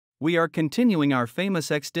We are continuing our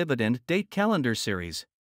famous ex-dividend date calendar series.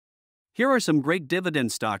 Here are some great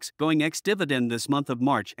dividend stocks going ex-dividend this month of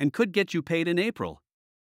March and could get you paid in April.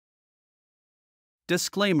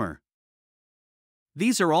 Disclaimer: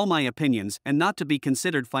 these are all my opinions and not to be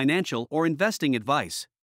considered financial or investing advice.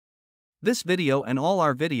 This video and all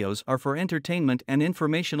our videos are for entertainment and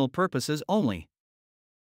informational purposes only.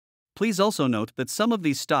 Please also note that some of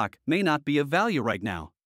these stock may not be of value right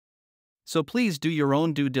now. So please do your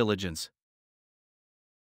own due diligence.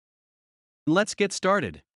 Let's get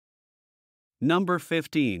started. Number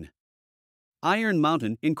 15. Iron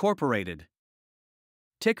Mountain Incorporated.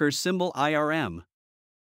 Ticker symbol IRM.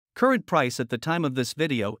 Current price at the time of this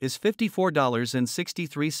video is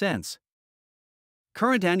 $54.63.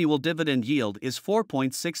 Current annual dividend yield is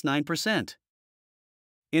 4.69%.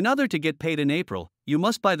 In order to get paid in April, you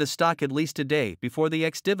must buy the stock at least a day before the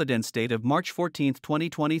ex-dividend date of March 14,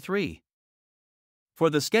 2023. For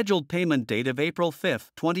the scheduled payment date of April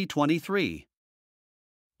 5, 2023.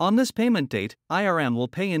 On this payment date, IRM will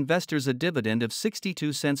pay investors a dividend of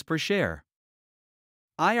 62 cents per share.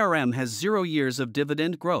 IRM has 0 years of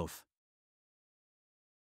dividend growth.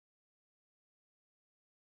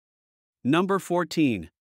 Number 14.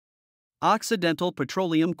 Occidental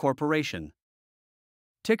Petroleum Corporation.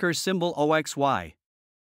 Ticker symbol OXY.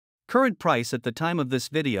 Current price at the time of this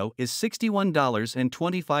video is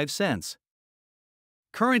 $61.25.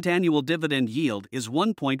 Current annual dividend yield is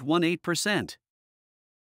 1.18%.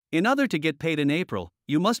 In order to get paid in April,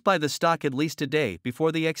 you must buy the stock at least a day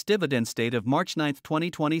before the ex-dividend date of March 9,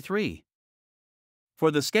 2023.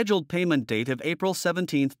 For the scheduled payment date of April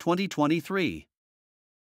 17, 2023.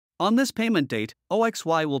 On this payment date,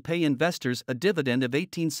 OXY will pay investors a dividend of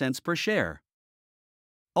 18 cents per share.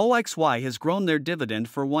 OXY has grown their dividend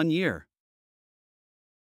for 1 year.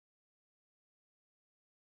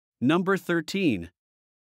 Number 13.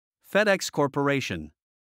 FedEx Corporation.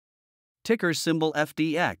 Ticker symbol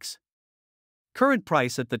FDX. Current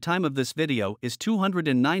price at the time of this video is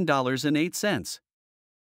 $209.08.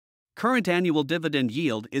 Current annual dividend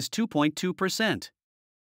yield is 2.2%.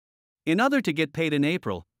 In order to get paid in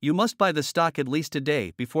April, you must buy the stock at least a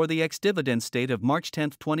day before the ex-dividend date of March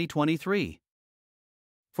 10, 2023.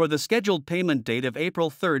 For the scheduled payment date of April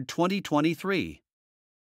 3, 2023.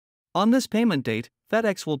 On this payment date,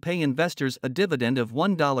 FedEx will pay investors a dividend of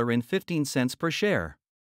 $1.15 per share.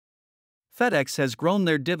 FedEx has grown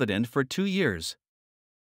their dividend for 2 years.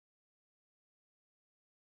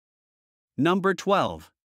 Number 12.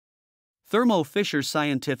 Thermo Fisher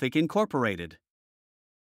Scientific Incorporated.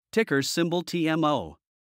 Ticker symbol TMO.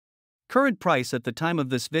 Current price at the time of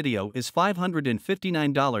this video is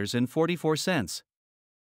 $559.44.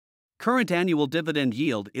 Current annual dividend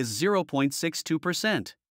yield is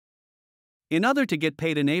 0.62%. In order to get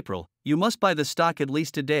paid in April, you must buy the stock at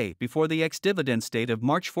least a day before the ex-dividend date of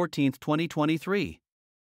March 14, 2023.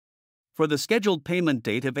 For the scheduled payment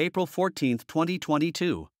date of April 14,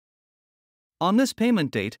 2022. On this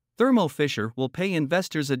payment date, Thermo Fisher will pay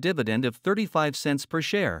investors a dividend of 35 cents per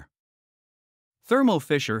share. Thermo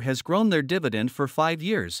Fisher has grown their dividend for 5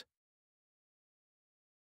 years.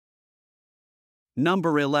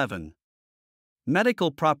 Number 11.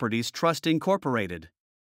 Medical Properties Trust Incorporated.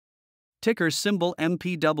 Ticker symbol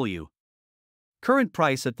MPW. Current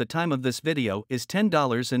price at the time of this video is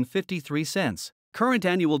 $10.53. Current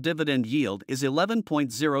annual dividend yield is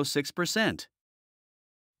 11.06%.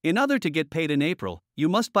 In order to get paid in April, you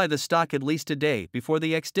must buy the stock at least a day before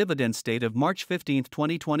the ex-dividend date of March 15,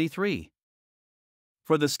 2023.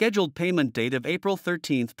 For the scheduled payment date of April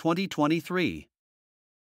 13, 2023.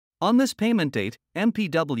 On this payment date,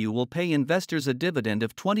 MPW will pay investors a dividend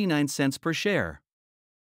of 29 cents per share.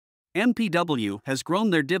 MPW has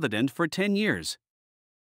grown their dividend for 10 years.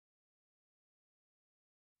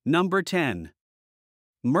 Number 10.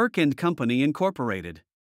 Merck & Company Incorporated.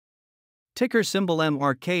 Ticker symbol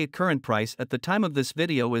MRK. Current price at the time of this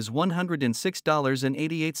video is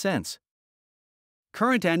 $106.88.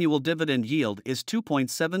 Current annual dividend yield is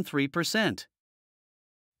 2.73%.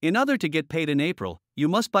 In order to get paid in April, you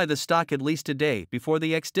must buy the stock at least a day before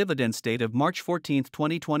the ex-dividend date of March 14,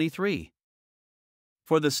 2023.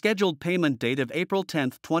 For the scheduled payment date of April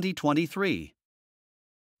 10, 2023.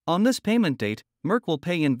 On this payment date, Merck will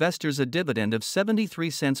pay investors a dividend of 73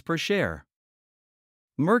 cents per share.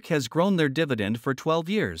 Merck has grown their dividend for 12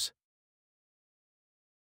 years.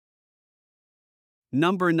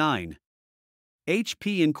 Number 9.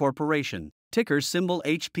 HP Incorporation. Ticker symbol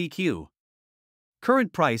HPQ.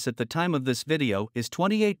 Current price at the time of this video is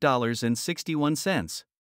 $28.61.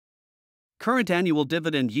 Current annual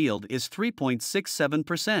dividend yield is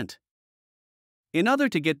 3.67%. In order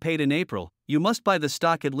to get paid in April, you must buy the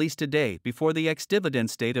stock at least a day before the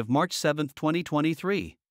ex-dividend date of March 7,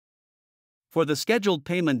 2023. For the scheduled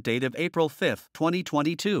payment date of April 5,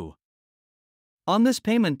 2022. On this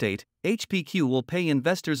payment date, HPQ will pay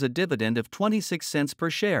investors a dividend of 26 cents per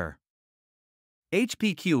share.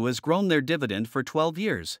 HPQ has grown their dividend for 12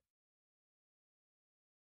 years.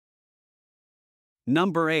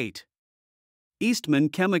 Number 8. Eastman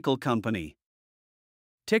Chemical Company.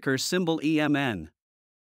 Ticker symbol EMN.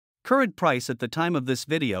 Current price at the time of this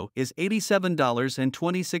video is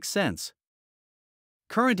 $87.26.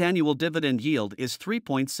 Current annual dividend yield is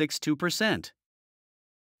 3.62%.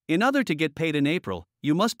 In order to get paid in April,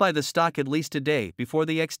 you must buy the stock at least a day before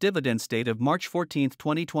the ex-dividend date of March 14,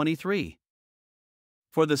 2023.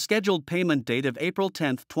 For the scheduled payment date of April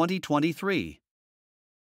 10, 2023.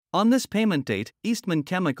 On this payment date, Eastman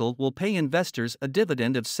Chemical will pay investors a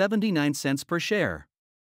dividend of 79 cents per share.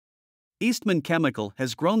 Eastman Chemical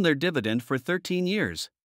has grown their dividend for 13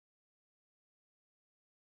 years.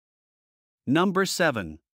 Number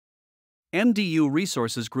 7. MDU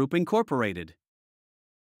Resources Group Incorporated.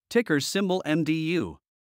 Ticker symbol MDU.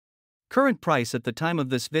 Current price at the time of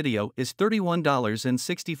this video is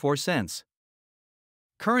 $31.64.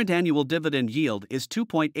 Current annual dividend yield is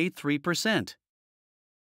 2.83%.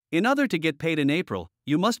 In order to get paid in April,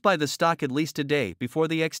 you must buy the stock at least a day before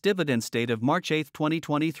the ex-dividend date of March 8,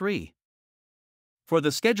 2023. For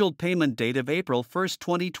the scheduled payment date of April 1,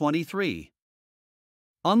 2023.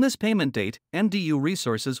 On this payment date, MDU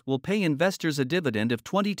Resources will pay investors a dividend of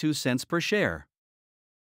 22 cents per share.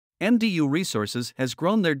 MDU Resources has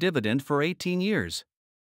grown their dividend for 18 years.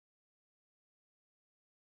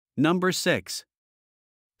 Number 6.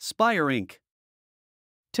 F.I.R.E Inc.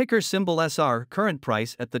 Ticker symbol SR. Current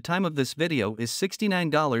price at the time of this video is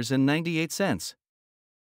 $69.98.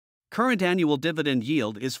 Current annual dividend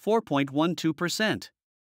yield is 4.12%.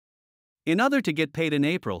 In order to get paid in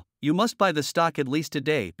April, you must buy the stock at least a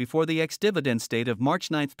day before the ex-dividend date of March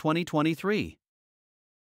 9, 2023.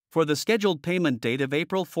 For the scheduled payment date of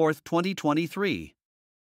April 4, 2023.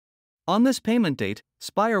 On this payment date,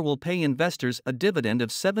 F.I.R.E will pay investors a dividend of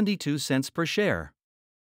 72 cents per share.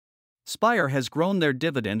 F.I.R.E has grown their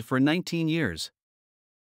dividend for 19 years.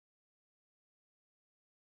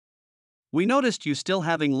 We noticed you still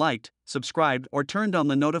having liked, subscribed, or turned on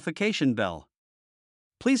the notification bell.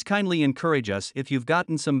 Please kindly encourage us if you've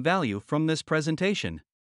gotten some value from this presentation.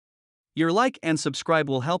 Your like and subscribe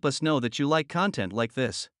will help us know that you like content like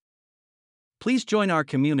this. Please join our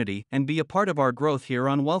community and be a part of our growth here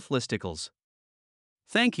on Wealth Listicles.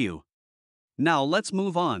 Thank you. Now let's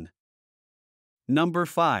move on. Number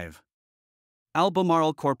 5.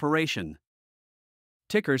 Albemarle Corporation.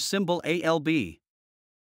 Ticker symbol ALB.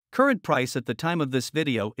 Current price at the time of this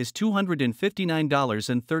video is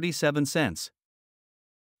 $259.37.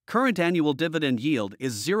 Current annual dividend yield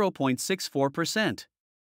is 0.64%.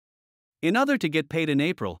 In order to get paid in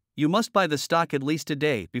April, you must buy the stock at least a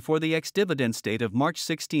day before the ex-dividend date of March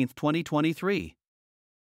 16, 2023.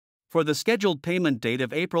 For the scheduled payment date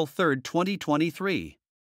of April 3, 2023.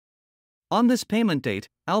 On this payment date,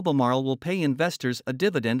 Albemarle will pay investors a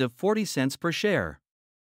dividend of 40 cents per share.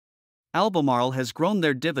 Albemarle has grown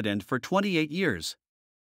their dividend for 28 years.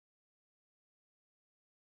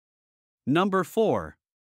 Number 4.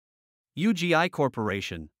 UGI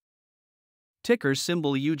Corporation. Ticker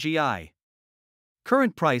symbol UGI.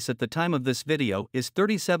 Current price at the time of this video is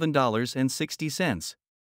 $37.60.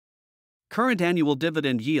 Current annual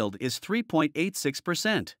dividend yield is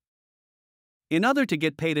 3.86%. In order to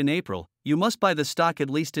get paid in April, you must buy the stock at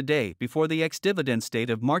least a day before the ex-dividend date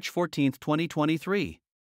of March 14, 2023.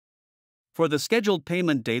 For the scheduled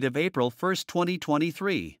payment date of April 1,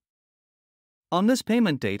 2023. On this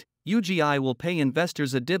payment date, UGI will pay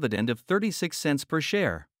investors a dividend of 36 cents per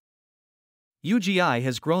share. UGI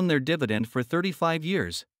has grown their dividend for 35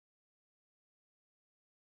 years.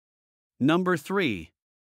 Number 3.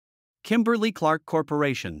 Kimberly-Clark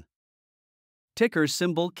Corporation. Ticker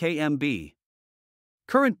symbol KMB.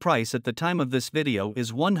 Current price at the time of this video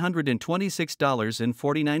is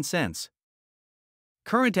 $126.49.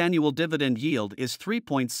 Current annual dividend yield is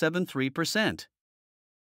 3.73%.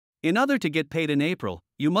 In order to get paid in April,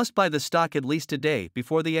 you must buy the stock at least a day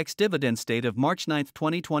before the ex-dividend date of March 9,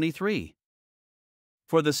 2023.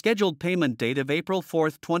 For the scheduled payment date of April 4,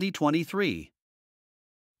 2023.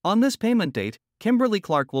 On this payment date,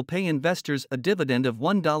 Kimberly-Clark will pay investors a dividend of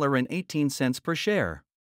 $1.18 per share.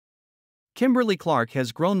 Kimberly-Clark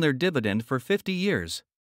has grown their dividend for 50 years.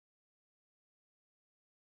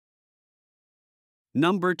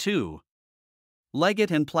 Number 2.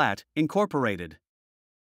 Leggett & Platt, Incorporated.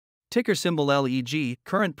 Ticker symbol LEG.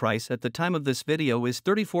 Current price at the time of this video is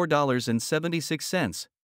 $34.76.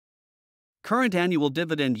 Current annual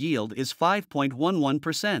dividend yield is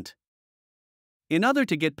 5.11%. In order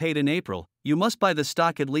to get paid in April, you must buy the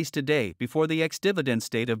stock at least a day before the ex-dividend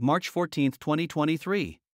date of March 14,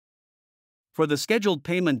 2023. For the scheduled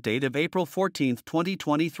payment date of April 14,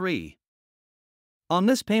 2023. On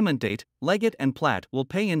this payment date, Leggett & Platt will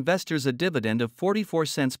pay investors a dividend of 44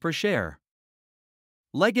 cents per share.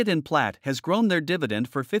 Leggett & Platt has grown their dividend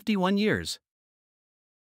for 51 years.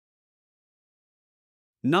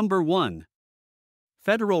 Number 1.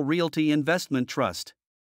 Federal Realty Investment Trust.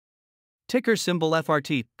 Ticker symbol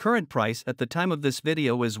F.R.E. Current price at the time of this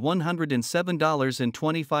video is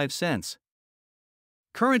 $107.25.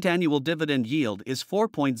 Current annual dividend yield is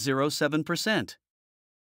 4.07%.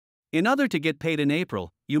 In order to get paid in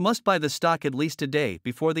April, you must buy the stock at least a day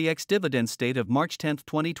before the ex-dividend date of March 10,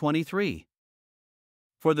 2023.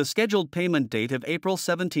 For the scheduled payment date of April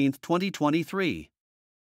 17, 2023.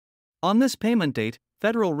 On this payment date,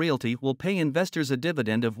 Federal Realty will pay investors a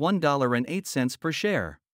dividend of $1.08 per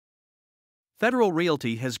share. Federal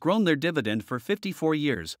Realty has grown their dividend for 54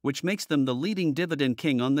 years, which makes them the leading dividend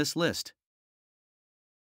king on this list.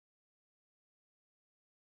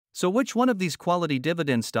 So which one of these quality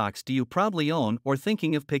dividend stocks do you proudly own or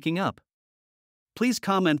thinking of picking up? Please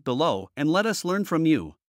comment below and let us learn from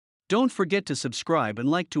you. Don't forget to subscribe and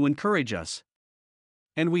like to encourage us.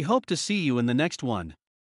 And we hope to see you in the next one.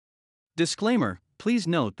 Disclaimer: please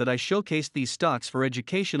note that I showcased these stocks for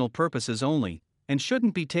educational purposes only, and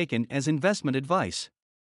shouldn't be taken as investment advice.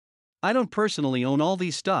 I don't personally own all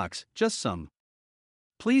these stocks, just some.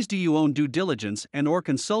 Please do your own due diligence and or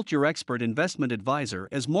consult your expert investment advisor,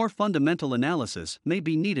 as more fundamental analysis may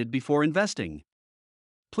be needed before investing.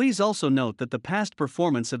 Please also note that the past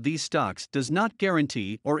performance of these stocks does not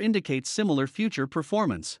guarantee or indicate similar future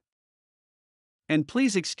performance. And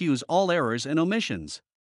please excuse all errors and omissions.